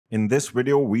In this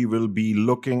video, we will be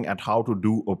looking at how to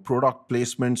do a product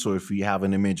placement. So if we have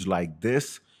an image like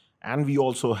this, and we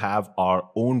also have our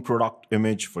own product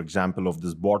image, for example, of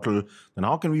this bottle, then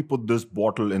how can we put this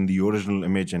bottle in the original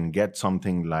image and get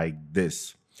something like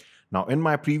this? Now, in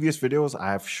my previous videos,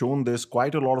 I have shown this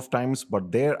quite a lot of times, but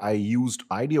there I used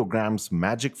Ideogram's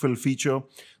magic fill feature.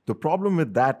 The problem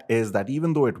with that is that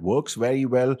even though it works very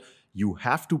well, you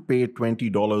have to pay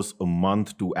 $20 a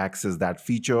month to access that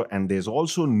feature, and there's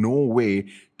also no way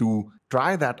to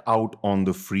try that out on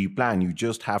the free plan. You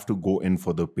just have to go in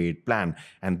for the paid plan.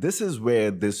 And this is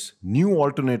where this new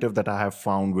alternative that I have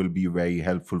found will be very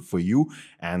helpful for you.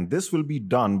 And this will be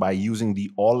done by using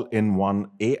the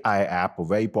all-in-one AI app, a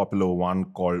very popular one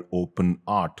called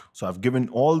OpenArt. So I've given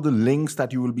all the links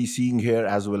that you will be seeing here,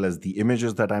 as well as the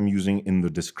images that I'm using in the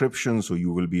description, so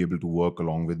you will be able to work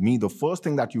along with me. The first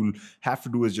thing that you'll have to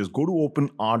do is just go to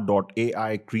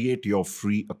openart.ai, create your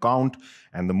free account,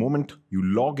 and the moment you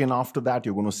log in after that,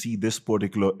 you're going to see this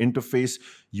particular interface.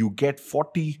 You get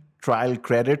 40 trial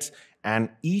credits, and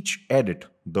each edit,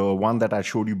 the one that I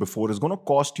showed you before, is going to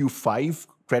cost you 5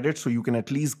 credits, so you can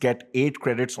at least get 8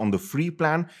 credits on the free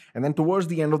plan. And then towards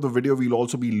the end of the video, we'll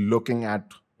also be looking at,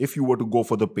 if you were to go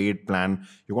for the paid plan,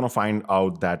 you're going to find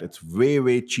out that it's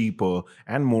way cheaper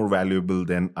and more valuable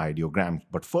than Ideogram.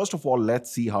 But first of all,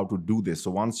 let's see how to do this.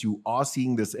 So once you are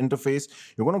seeing this interface,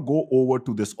 you're going to go over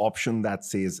to this option that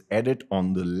says edit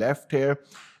on the left here.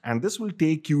 And this will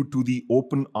take you to the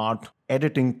OpenArt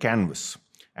editing canvas.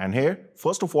 And here,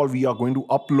 first of all, we are going to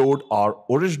upload our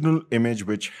original image,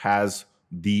 which has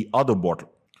the other bottle.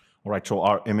 All right, so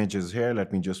our image is here.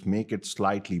 Let me just make it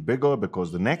slightly bigger,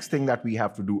 because the next thing that we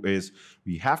have to do is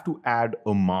we have to add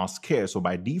a mask here. So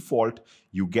by default,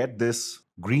 you get this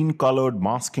green colored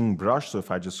masking brush. So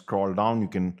if I just scroll down, you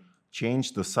can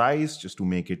change the size just to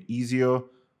make it easier.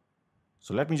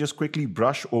 So let me just quickly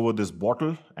brush over this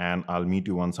bottle, and I'll meet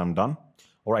you once I'm done.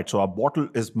 All right, so our bottle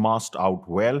is masked out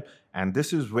well, and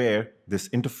this is where this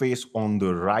interface on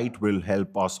the right will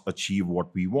help us achieve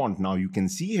what we want. Now you can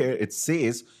see here it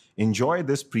says enjoy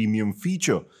this premium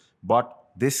feature, but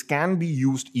this can be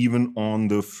used even on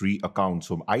the free account.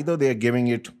 So either they're giving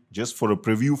it just for a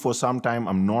preview for some time,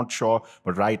 I'm not sure,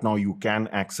 but right now you can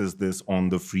access this on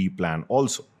the free plan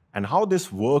also. And how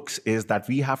this works is that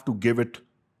we have to give it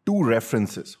 2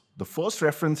 references. The first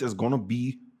reference is going to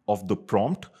be of the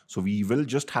prompt. So we will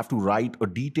just have to write a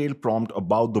detailed prompt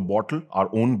about the bottle, our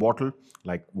own bottle,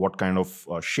 like what kind of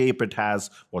shape it has,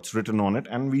 what's written on it,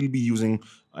 and we'll be using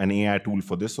an AI tool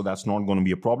for this, so that's not going to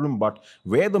be a problem. But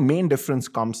where the main difference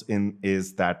comes in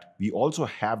is that we also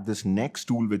have this next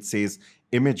tool which says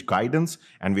image guidance,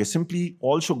 and we're simply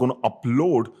also going to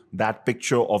upload that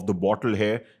picture of the bottle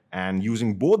here. And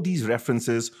using both these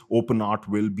references, OpenArt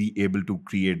will be able to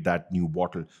create that new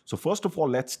bottle. So first of all,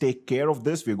 let's take care of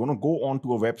this. We're going to go on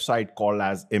to a website called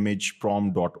as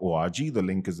imageprom.org. The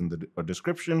link is in the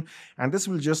description. And this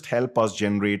will just help us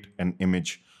generate an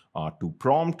image to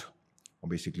prompt, or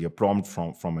basically a prompt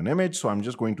from an image. So I'm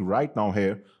just going to right now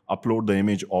here upload the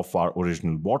image of our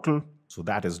original bottle. So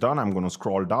that is done. I'm going to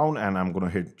scroll down and I'm going to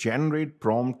hit generate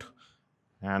prompt,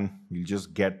 and we'll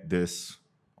just get this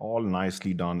all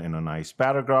nicely done in a nice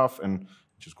paragraph, and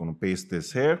just going to paste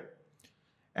this here.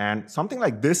 And something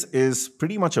like this is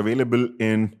pretty much available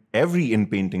in every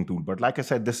Inpainting tool. But like I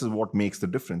said, this is what makes the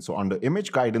difference. So under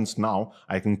image guidance now,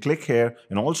 I can click here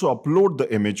and also upload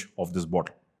the image of this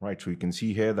bottle, right? So you can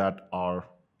see here that our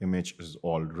image is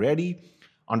all ready.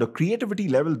 Under creativity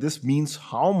level, this means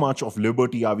how much of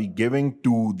liberty are we giving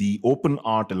to the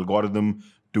OpenArt algorithm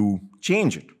to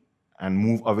change it and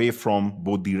move away from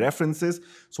both the references.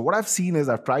 So what I've seen is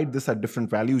I've tried this at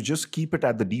different values. Just keep it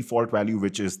at the default value,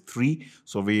 which is 3.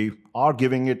 So we are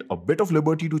giving it a bit of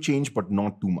liberty to change, but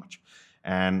not too much.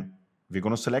 And we're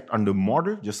going to select under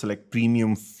model, just select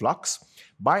premium flux.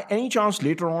 By any chance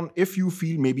later on, if you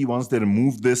feel maybe once they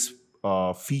remove this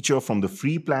feature from the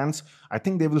free plans, I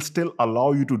think they will still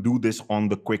allow you to do this on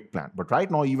the quick plan. But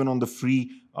right now, even on the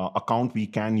free account, we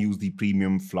can use the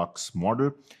premium flux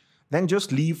model. Then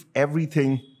just leave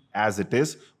everything as it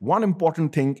is. One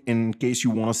important thing in case you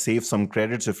want to save some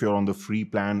credits if you're on the free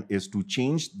plan is to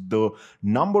change the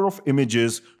number of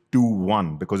images to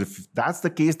 1. Because if that's the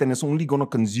case, then it's only going to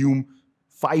consume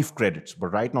 5 credits. But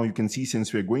right now you can see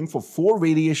since we're going for 4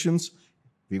 variations,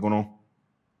 we're going to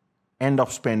end up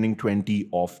spending 20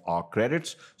 of our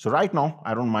credits. So right now,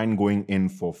 I don't mind going in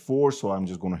for 4. So I'm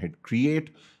just going to hit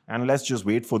create. And let's just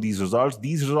wait for these results.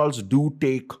 These results do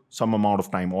take some amount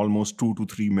of time, almost 2 to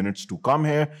 3 minutes to come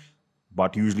here,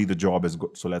 but usually the job is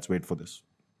good. So let's wait for this.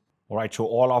 All right, so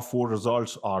all our 4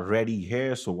 results are ready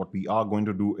here. So what we are going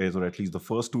to do is, or at least the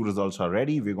first 2 results are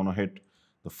ready. We're going to hit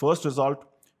the first result.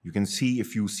 You can see,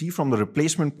 if you see from the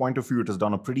replacement point of view, it has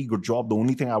done a pretty good job. The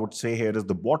only thing I would say here is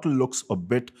the bottle looks a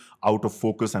bit out of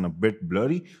focus and a bit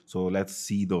blurry. So let's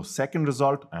see the second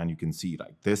result, and you can see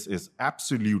like this is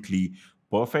absolutely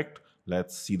perfect.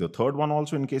 Let's see the third one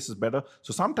also in case it's better.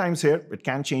 So sometimes here it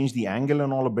can change the angle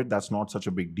and all a bit. That's not such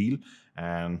a big deal.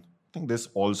 And I think this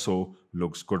also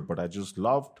looks good, but I just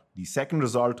loved the second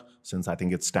result since I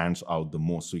think it stands out the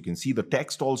most. So you can see the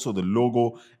text also, the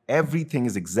logo, everything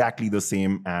is exactly the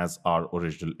same as our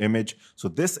original image. So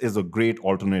this is a great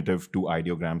alternative to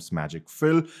Ideogram's Magic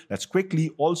Fill. Let's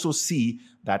quickly also see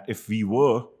that if we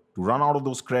were to run out of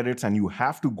those credits and you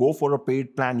have to go for a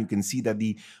paid plan, you can see that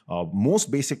the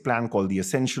most basic plan, called the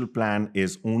Essential plan,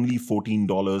 is only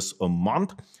 $14 a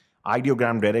month.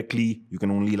 Ideogram directly, you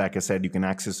can only, like I said, you can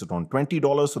access it on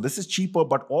 $20. So this is cheaper,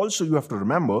 but also you have to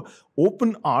remember,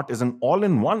 OpenArt is an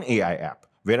all-in-one AI app,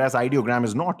 whereas Ideogram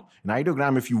is not. In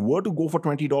Ideogram, if you were to go for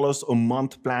 $20 a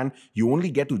month plan, you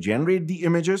only get to generate the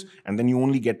images and then you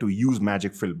only get to use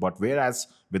Magic Fill. But whereas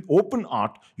with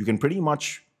OpenArt, you can pretty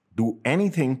much do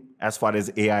anything as far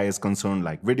as AI is concerned,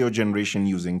 like video generation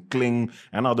using Kling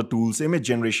and other tools, image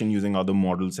generation using other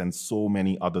models, and so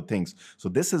many other things. So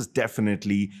this is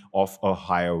definitely of a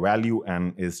higher value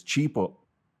and is cheaper.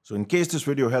 So in case this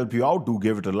video helped you out, do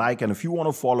give it a like. And if you want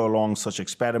to follow along such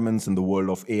experiments in the world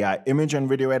of AI image and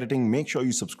video editing, make sure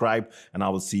you subscribe, and I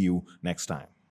will see you next time.